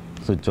വിളിച്ചു,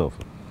 സ്വിച്ച് ഓഫ്.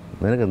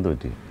 നിനക്ക് എന്ത്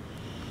പറ്റി?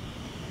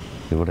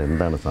 ഇവിടെ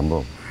എന്താണ്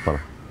സംഭവം? പറ.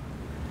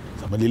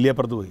 ലില്ലി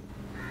അപ്പുറത്ത് പോയി.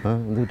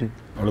 എന്ത് പറ്റി?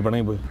 അവള്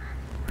പിണങ്ങി പോയി.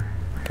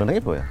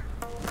 പിണങ്ങി പോയാ?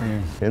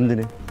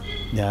 എന്തിന്?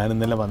 ഞാൻ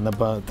ഇന്നലെ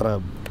വന്നപ്പോൾ അത്ര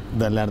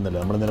ഇതല്ലായിരുന്നല്ലോ,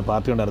 നമ്മളിന്നലെ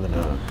പാർട്ടി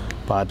ഉണ്ടായിരുന്നല്ലോ.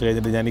 പാർട്ടി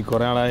കഴിച്ചിട്ട് ഞാൻ ഈ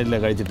കുറേ ആളായില്ല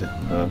കഴിച്ചിട്ട്,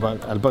 അപ്പം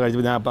അല്പം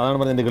കഴിച്ചപ്പോൾ ഞാൻ അതാണ്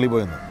പറഞ്ഞ് എൻ്റെ കിളി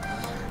പോയെന്ന്.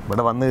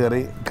 ഇവിടെ വന്ന്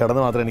കയറി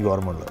കിടന്ന് മാത്രമേ എനിക്ക്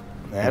ഓർമ്മയുള്ളൂ.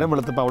 നേരം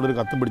വെളുത്തപ്പോൾ അവളൊരു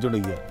കത്തും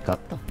പിടിച്ചോണ്ടിരിക്കുക.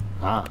 കത്ത്?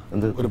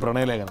 എന്ത്? ഒരു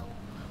പ്രണയലേഖനം.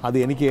 അത്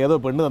എനിക്ക് ഏതോ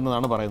പെണ്ണ്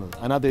തന്നതാണ് പറയുന്നത്.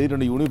 അതിനകത്ത്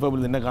എഴുതിയിട്ടുണ്ട്, യൂണിഫോമിൽ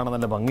നിന്നെ കാണാൻ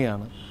നല്ല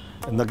ഭംഗിയാണ്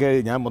എന്നൊക്കെ.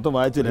 ഞാൻ മൊത്തം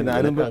വായിച്ചില്ല.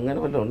 അങ്ങനെ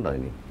വല്ലതും ഉണ്ടോ?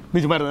 ഇനി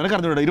നിനക്ക്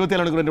അറിഞ്ഞൂടെ 24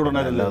 മണിക്കൂർ എൻ്റെ കൂടെ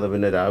ഉണ്ടായിരുന്നില്ല.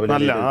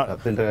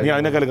 നീ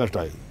അതിനേക്കാളും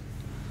കഷ്ടമായി.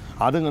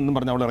 അതും എന്നും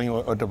പറഞ്ഞ് അവൾ ഇറങ്ങി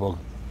ഒറ്റ പോകും.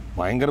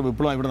 ഭയങ്കര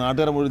വിപ്ലവം. ഇവിടെ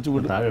നാട്ടുകാരെ ഒഴിച്ചു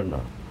വിട്ടു.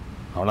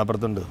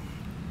 അവളപ്പുറത്തുണ്ട്.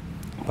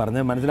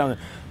 പറഞ്ഞാൽ മനസ്സിലാവുന്നത്.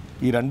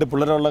 ഈ 2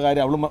 പിള്ളേരുള്ള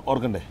കാര്യം അവളും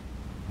ഓർക്കണ്ടേ.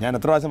 ഞാൻ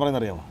എത്ര പ്രാവശ്യം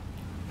പറയുന്ന അറിയാമോ?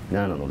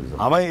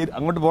 അവൻ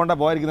അങ്ങോട്ട് പോകണ്ട,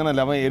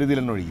 പോയിരിക്കുന്നതല്ല, അവൻ എരുതിയിൽ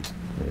തന്നെ ഒഴിക്കും.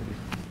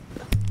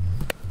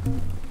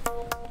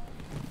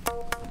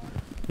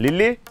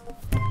 ലില്ലി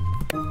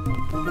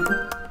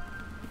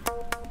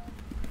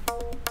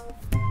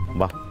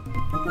വാ.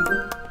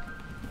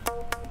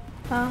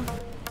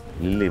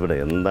 ലില്ലി, ഇവിടെ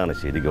എന്താണ്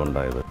ശരിക്കും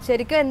ഉണ്ടായത്?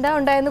 ശരിക്കും എന്താ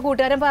ഉണ്ടായെന്ന്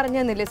കൂട്ടുകാരൻ പറഞ്ഞു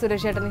തന്നില്ലേ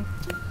സുരേഷ് ചേട്ടന്?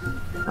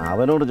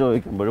 അവനോട്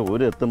ചോദിക്കുമ്പോഴും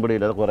ഒരു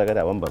എത്തുമ്പടിയില്ലാതെ കുറെ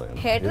കാര്യം അവൻ പറയും.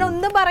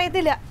 ഏട്ടനൊന്നും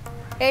പറയത്തില്ല.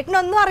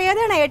 ഏട്ടനൊന്നും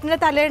അറിയാതെയാണ് ഏട്ടന്റെ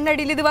തലയുടെ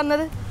അടിയിൽ ഇത്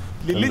വന്നത്.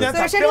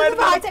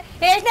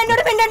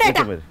 ഏട്ടനോട്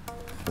പിന്നേട്ടാ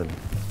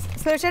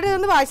സുരേഷ് ചേട്ടൻ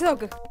ഇതൊന്ന് വായിച്ചു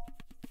നോക്ക്.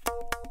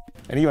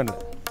 എനിക്ക് വേണ്ട.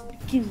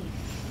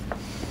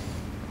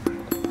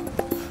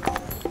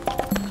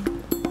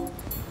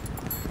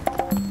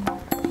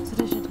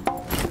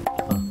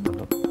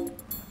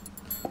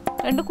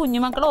 രണ്ട്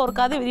കുഞ്ഞുമക്കളെ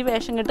ഓർക്കാതെ ഇവര്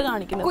വേഷം കെട്ട്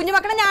കാണിക്കുന്നത്.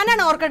 കുഞ്ഞുമക്കളെ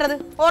ഞാനാണ് ഓർക്കേണ്ടത്,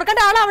 ഓർക്കേണ്ട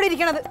ആളാ അവിടെ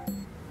ഇരിക്കണത്.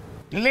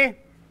 ഇല്ലേ,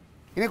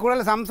 ഇനി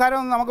കൂടുതൽ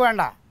സംസാരമൊന്നും നമുക്ക്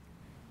വേണ്ട.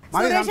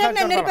 സുരേഷേട്ടൻ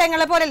എന്നെ ഒരു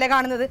പെങ്ങളെ പോലല്ലേ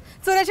കാണുന്നത്?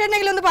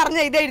 സുരേഷേട്ടനെങ്കിലും ഒന്ന് പറഞ്ഞ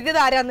ഇത് എഴുതിയത്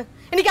ആരാന്ന്?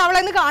 എനിക്ക് അവളെ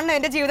ഒന്ന് കാണണം,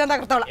 എന്റെ ജീവിതം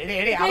തകർത്തോളാം.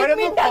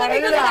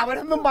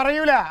 അവരൊന്നും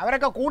പറയൂല,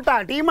 അവരൊക്കെ കൂട്ടാ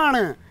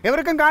ടീമാണ്.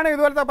 എവർക്കും കാണും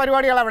ഇതുപോലത്തെ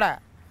പരിപാടികൾ അവിടെ.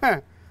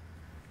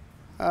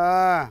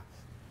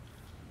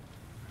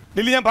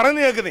 ഞാൻ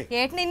പറയുന്നത് കേൾക്കുന്നേ.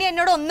 ഏട്ടൻ ഇനി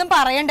എന്നോട് ഒന്നും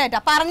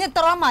പറയണ്ടേട്ടാ,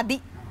 പറഞ്ഞിത്ര മതി.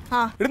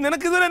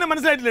 നിനക്ക് ഇതുവരെ എന്നെ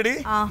മനസ്സിലായിട്ടില്ലേടി?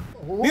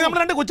 നീ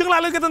നമ്മുടെ 2 കൊച്ചുങ്ങളെ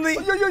ആലോചിക്കുന്നത്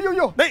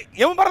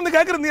പറഞ്ഞു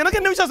കേൾക്കരുത്. നിനക്ക്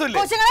എന്നെ വിശ്വാസമില്ലേ?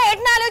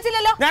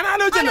 ഞാൻ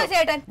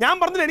ആലോചിച്ചല്ലോ. ഞാൻ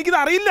പറഞ്ഞില്ല, എനിക്കിത്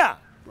അറിയില്ല.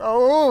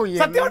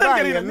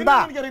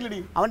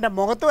 അവന്റെ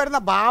മുഖത്ത് വരുന്ന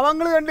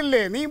ഭാവങ്ങൾ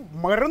കണ്ടില്ലേ? നീ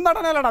വെറും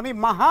നടനല്ലടാ, നീ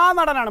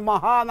മഹാനടനാണ്,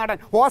 മഹാനടൻ.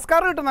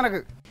 ഓസ്കാർ കിട്ടും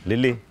നിനക്ക്.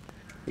 ലില്ലി,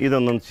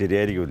 ഇതൊന്നും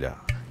ശരിയായിരിക്കില്ല.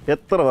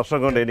 എത്ര വർഷം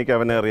കൊണ്ട് എനിക്ക്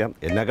അവനെ അറിയാം.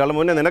 എന്നെക്കാളും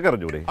മുന്നേ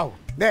നിനക്കറിഞ്ഞൂടെ?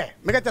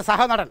 മികച്ച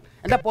സഹനടൻ.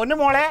 എന്റെ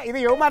പൊന്നുമോളെ, ഇത്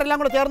യുവമാരെല്ലാം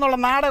കൂടെ ചേർന്നുള്ള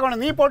നാടകമാണ്.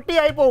 നീ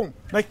പൊട്ടിയായി പോവും.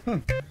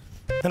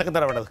 നിനക്കെന്താ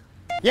വേണ്ടത്?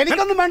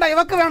 എനിക്കൊന്നും വേണ്ട,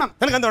 ഇവക്ക് വേണം.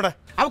 നിനക്കെന്താ വേണ്ടത്?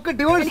 അവക്ക്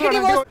ഡിവോഴ്സ്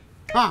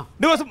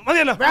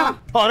മതിയല്ലോ.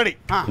 ഓൾറെഡി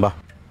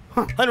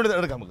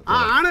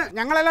ആണ്.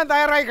 ഞങ്ങളെല്ലാം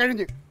തയ്യാറായി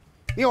കഴിഞ്ഞു.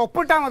 നീ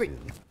ഒപ്പിട്ടാ മതി.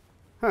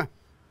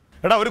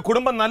 എടാ, ഒരു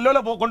കുടുംബം നല്ലോലെ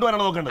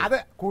കൊണ്ടുവരണം നോക്കണ്ടത്. അത്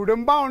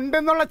കുടുംബം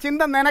ഉണ്ടെന്നുള്ള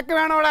ചിന്ത നിനക്ക്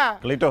വേണോടാ.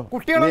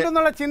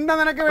 കുട്ടികളുണ്ടെന്നുള്ള ചിന്ത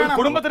നിനക്ക് വേണം.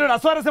 കുടുംബത്തിന് ഒരു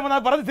അസ്വാരസ്യം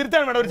പറഞ്ഞ്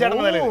തിരുത്താൻ വേണം ഒരു ചേട്ടൻ.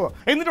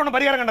 എന്നിട്ടാണ്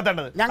പരിഹാരം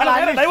കണ്ടെത്തേണ്ടത്. ഞങ്ങൾ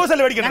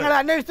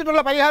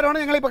അന്വേഷിച്ചിട്ടുള്ള പരിഹാരമാണ്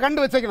ഞങ്ങൾ ഇപ്പൊ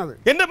കണ്ടുവച്ചേക്കുന്നത്.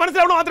 എന്റെ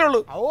മനസ്സിലാവണം മാത്രമേ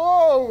ഉള്ളൂ.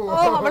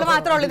 അവള്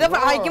മാത്രമേ ഉള്ളൂ. ഇത്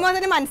വായിക്കുമ്പോൾ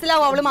തന്നെ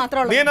മനസ്സിലാവും അവള്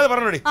മാത്രമേ ഉള്ളൂ. നീ എന്നത്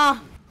പറഞ്ഞോടി.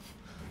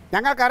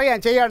 ഞങ്ങൾക്കറിയാം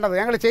ചെയ്യേണ്ടത്,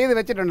 ഞങ്ങൾ ചെയ്ത്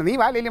വെച്ചിട്ടുണ്ട്. നീ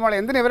വാലില്ല മോളെ,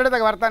 എന്തിനാ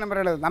ഇവരുടെ വർത്താനം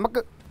പറയുന്നത്? നമുക്ക്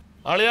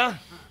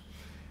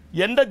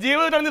എന്റെ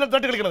ജീവിതം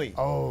തട്ടി കളിക്കണത്.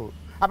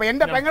 അപ്പൊ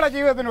എന്റെ പെങ്ങളുടെ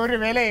ജീവിതത്തിന് ഒരു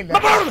വിലയില്ല.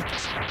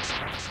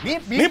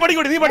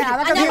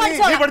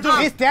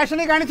 നീ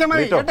സ്റ്റേഷനിൽ കാണിച്ചാൽ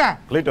മതി കേട്ടാ.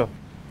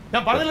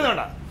 ഞാൻ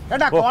പറഞ്ഞില്ല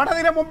കേട്ടാ,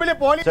 കോടതിയുടെ മുമ്പിൽ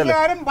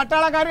പോലീസുകാരും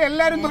പട്ടാളക്കാരും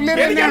എല്ലാരും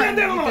തുല്യരാണ്.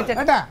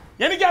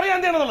 എനിക്കറിയാം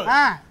എന്താണെന്നുള്ളത്.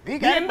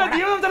 എന്റെ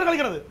ജീവിതം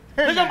കളിക്കണത്.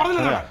 ഞാൻ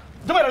പറഞ്ഞില്ല.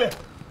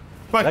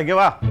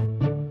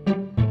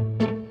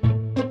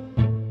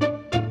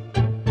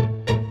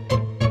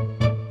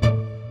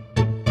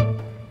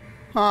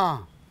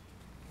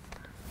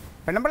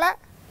 പെണ്ണുമ്പിള്ളേ,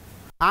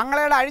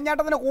 ആങ്ങളയുടെ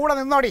അഴിഞ്ഞാട്ടത്തിന് കൂടെ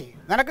നിന്നോടി.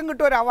 നിനക്കും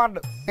കിട്ടും ഒരു അവാർഡ്,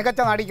 മികച്ച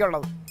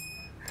നടിക്കുള്ളത്.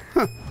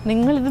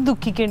 നിങ്ങൾ ഇത്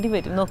ദുഃഖിക്കേണ്ടി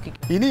വരും. നോക്കി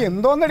ഇനി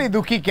എന്തോന്നടി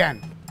ദുഃഖിക്കാൻ?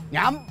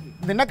 ഞാൻ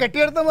നിന്നെ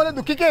കെട്ടിയെടുത്ത പോലെ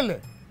ദുഃഖിക്കല്ലേ?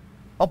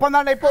 ഒപ്പം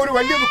തന്നെ ഇപ്പൊ ഒരു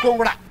വലിയ ദുഃഖവും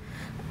കൂടെ.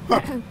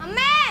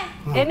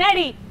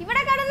 എന്നാടി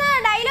ഇവിടെ കിടന്ന്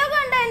ഡയലോഗ്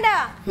ഉണ്ട് എന്റെ.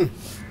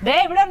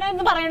 ഇവിടെ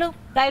പറയണു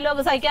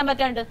ഡയലോഗ് സഹിക്കാൻ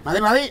പറ്റാണ്ട്. മതി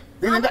മതി.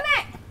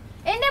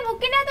 എന്റെ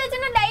ബുക്കിനകത്ത്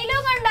വെച്ചിട്ട്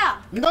ഡയലോഗ് ഉണ്ടാ.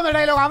 എന്തോന്ന്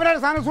ഡയലോഗ്? അവരുടെ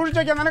സാധനം സൂക്ഷിച്ചു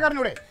വെക്കാൻ നിനക്ക്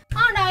അറിഞ്ഞൂടെ?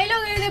 ആ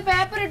ഡയലോഗ് എഴുതി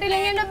പേപ്പർ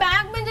ഇട്ടില്ലെങ്കിൽ എന്റെ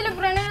ബാക്ക് ബെഞ്ചിലെ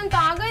പ്രണയം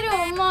തകരും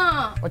അമ്മ.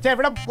 പക്ഷേ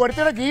ഇവിടെ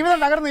ഒരുത്തിയുടെ ജീവിതം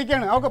തകർന്ന്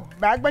നിൽക്കുകയാണ്. അവക്ക്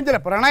ബാക്ക് ബെഞ്ചിലെ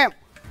പ്രണയം.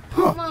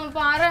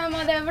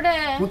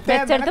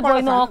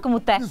 പോയി നോക്ക്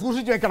മുത്തേ.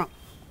 സൂക്ഷിച്ചു വെക്കണം.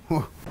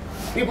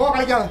 നീ പോ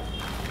കളിക്കാതെ.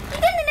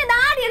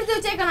 എടുത്തു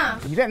വെച്ചേക്കണ.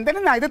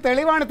 ഇതെന്തിനാ? ഇത്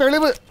തെളിവാണ്,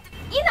 തെളിവ്.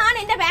 ഇതാണ്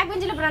എന്റെ ബാക്ക്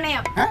ബെഞ്ചിലെ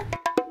പ്രണയം.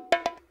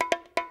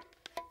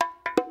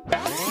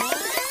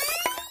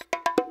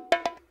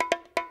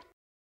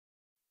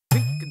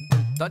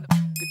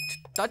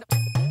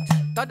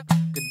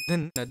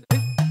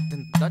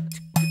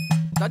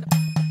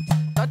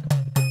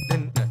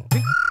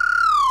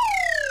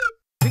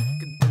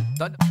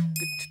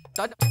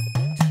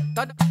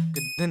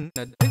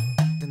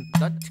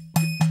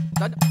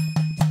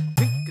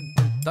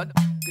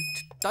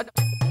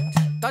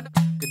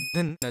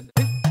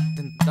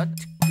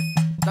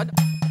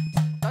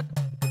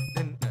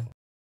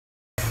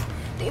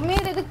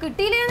 ഇത്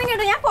കിട്ടിയില്ലെന്ന്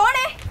കേട്ടോ, ഞാൻ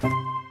പോണേ.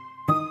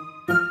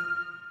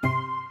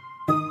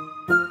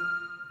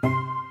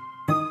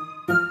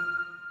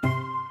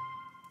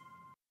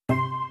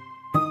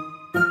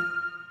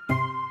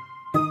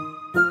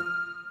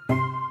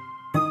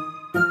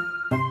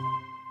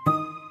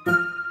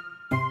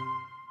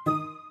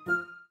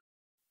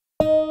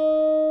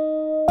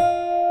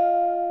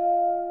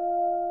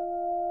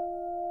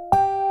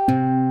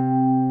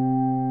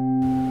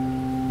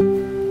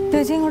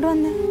 ചേച്ചി ഇങ്ങോട്ട്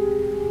വന്നേ,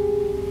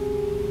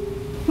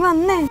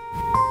 വന്നേ,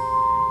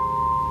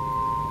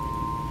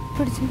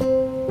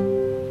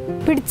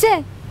 പിടിച്ചേ.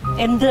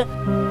 എന്ത്?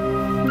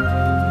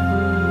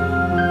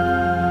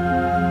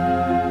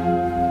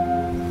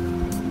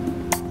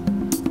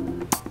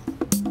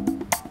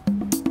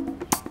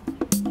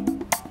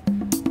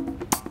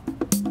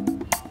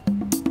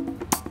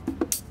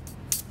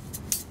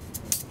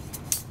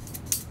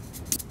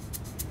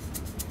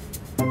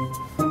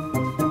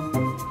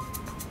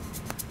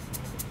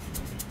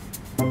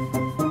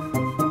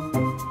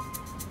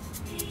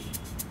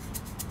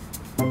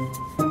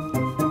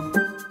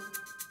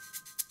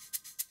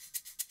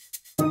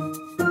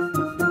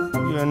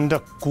 എന്റെ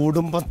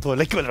കുടുംബം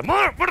തൊലയ്ക്കുമല്ല.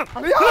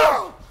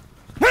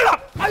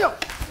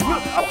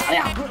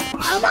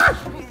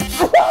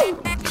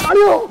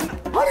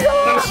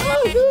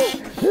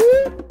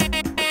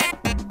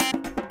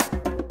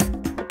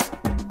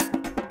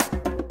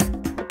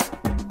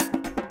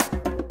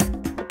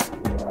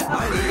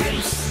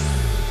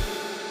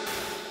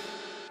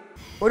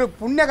 ഒരു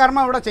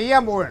പുണ്യകർമ്മം ഇവിടെ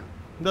ചെയ്യാൻ പോവുകയാണ്.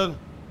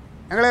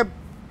 ഞങ്ങൾ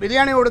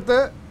ബിരിയാണി കൊടുത്ത്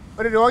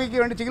ഒരു രോഗിക്ക്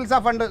വേണ്ടി ചികിത്സാ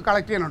ഫണ്ട്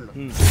കളക്ട് ചെയ്യുന്നുണ്ട്.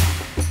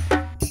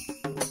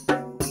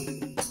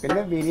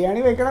 പിന്നെ ബിരിയാണി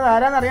വെക്കണത്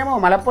ആരാന്നറിയാമോ?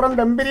 മലപ്പുറം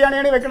ദം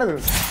ബിരിയാണിയാണ് വെക്കണത്.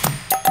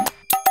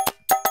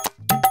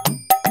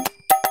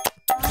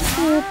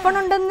 കൂപ്പൺ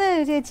ഉണ്ടെന്ന്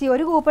ചേച്ചി,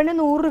 ഒരു കൂപ്പണിന്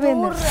 100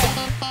 രൂപ.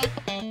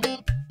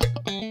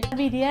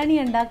 ബിരിയാണി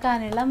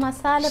ഉണ്ടാക്കാനുള്ള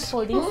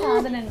മസാലപ്പൊടി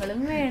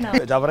സാധനങ്ങളും വേണം.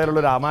 ചവറയിലുള്ള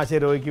ഒരു ആമാശയ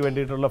രോഗിക്ക്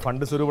വേണ്ടിയിട്ടുള്ള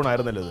ഫണ്ട്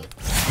സ്വരൂപണമായിരുന്നല്ലോ ഇത്.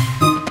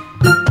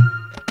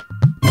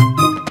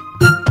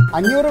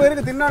 500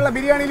 പേർക്ക് തിന്നാനുള്ള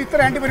ബിരിയാണിയിൽ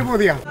ഇത്ര ആൻറ്റിപരിപ്പ്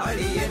മതിയാ?